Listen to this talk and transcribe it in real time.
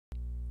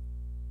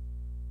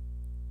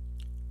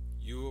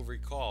will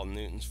recall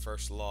Newton's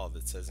first law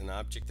that says an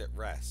object at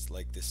rest,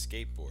 like the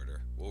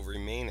skateboarder, will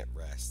remain at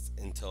rest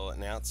until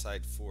an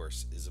outside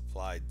force is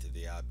applied to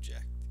the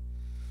object.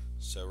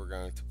 So we're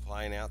going to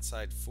apply an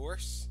outside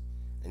force,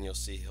 and you'll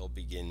see he'll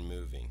begin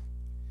moving.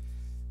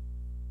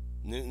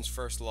 Newton's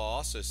first law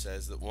also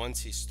says that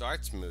once he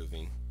starts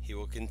moving, he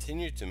will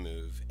continue to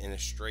move in a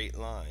straight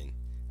line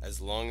as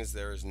long as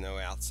there is no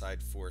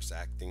outside force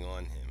acting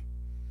on him.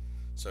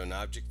 So an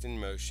object in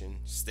motion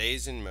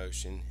stays in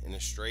motion in a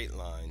straight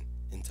line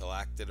until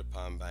acted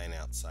upon by an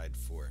outside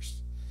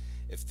force.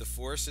 If the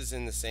force is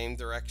in the same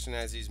direction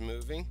as he's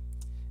moving,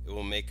 it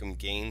will make him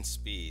gain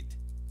speed.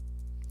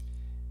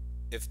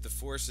 If the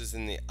force is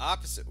in the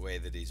opposite way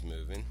that he's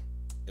moving,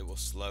 it will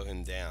slow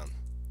him down.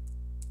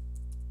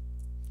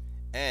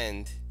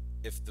 And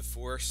if the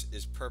force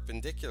is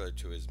perpendicular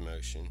to his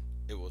motion,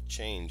 it will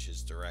change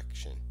his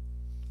direction.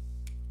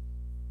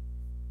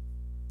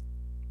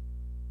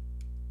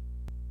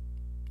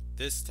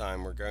 This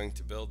time we're going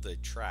to build a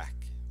track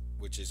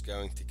which is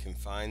going to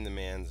confine the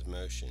man's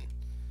motion.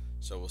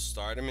 So we'll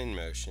start him in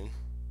motion,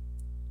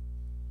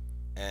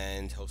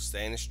 and he'll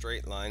stay in a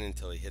straight line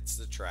until he hits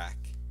the track.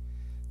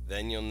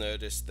 Then you'll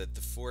notice that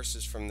the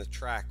forces from the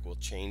track will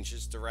change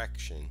his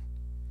direction,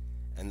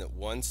 and that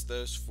once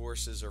those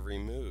forces are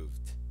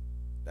removed,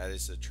 that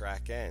is, the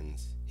track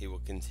ends, he will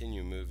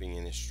continue moving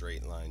in a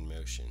straight line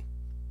motion.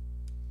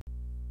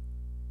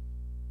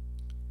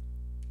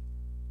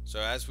 So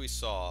as we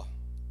saw,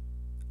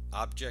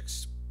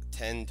 objects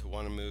tend to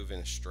want to move in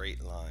a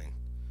straight line.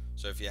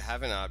 So if you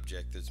have an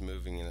object that's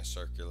moving in a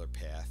circular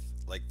path,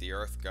 like the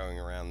Earth going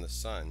around the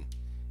Sun,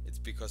 it's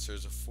because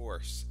there's a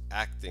force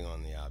acting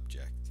on the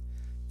object.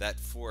 That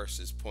force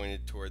is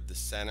pointed toward the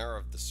center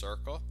of the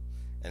circle,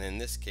 and in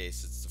this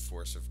case it's the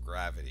force of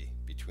gravity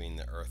between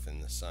the Earth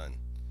and the Sun.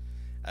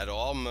 At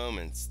all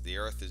moments, the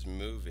Earth is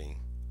moving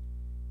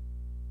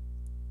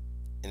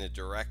in a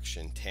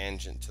direction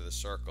tangent to the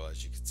circle,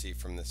 as you can see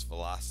from this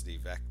velocity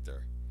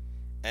vector.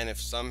 And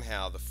if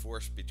somehow the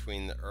force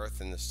between the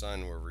Earth and the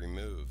Sun were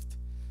removed,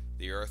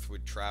 the Earth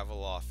would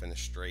travel off in a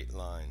straight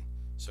line.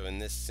 So in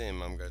this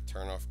sim, I'm going to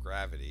turn off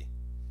gravity,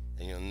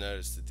 and you'll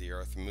notice that the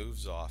Earth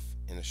moves off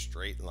in a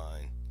straight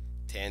line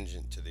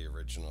tangent to the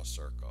original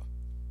circle.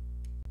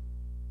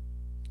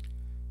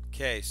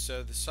 Okay,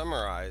 so to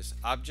summarize,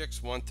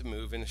 objects want to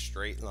move in a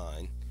straight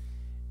line.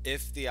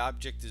 If the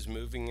object is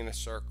moving in a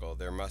circle,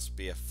 there must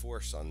be a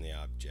force on the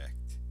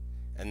object,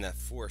 and that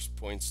force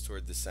points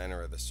toward the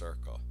center of the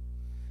circle.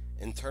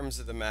 In terms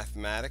of the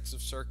mathematics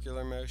of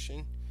circular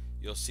motion,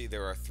 you'll see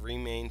there are three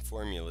main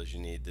formulas you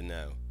need to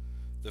know.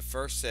 The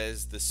first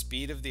says the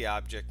speed of the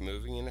object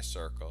moving in a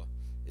circle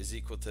is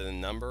equal to the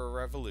number of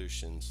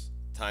revolutions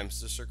times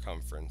the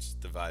circumference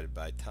divided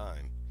by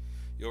time.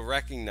 You'll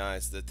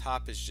recognize the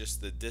top is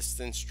just the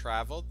distance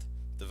traveled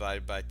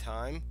divided by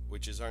time,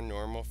 which is our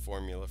normal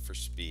formula for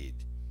speed.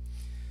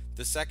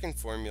 The second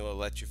formula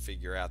lets you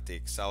figure out the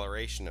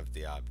acceleration of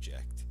the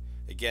object.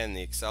 Again,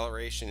 the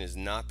acceleration is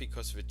not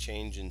because of a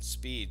change in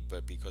speed,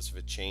 but because of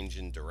a change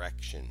in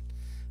direction.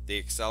 The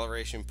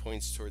acceleration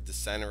points toward the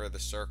center of the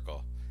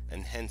circle,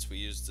 and hence we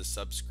use the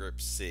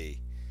subscript c,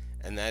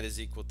 and that is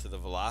equal to the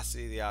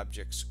velocity of the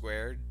object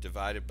squared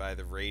divided by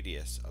the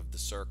radius of the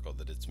circle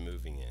that it's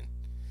moving in.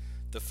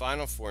 The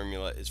final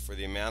formula is for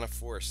the amount of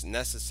force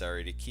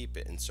necessary to keep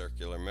it in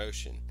circular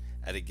motion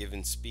at a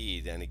given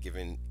speed and a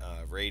given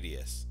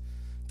radius.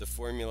 The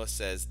formula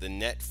says the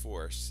net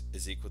force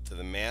is equal to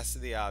the mass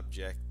of the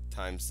object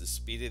times the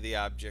speed of the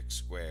object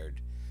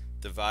squared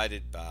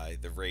divided by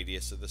the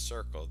radius of the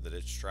circle that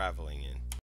it's traveling in.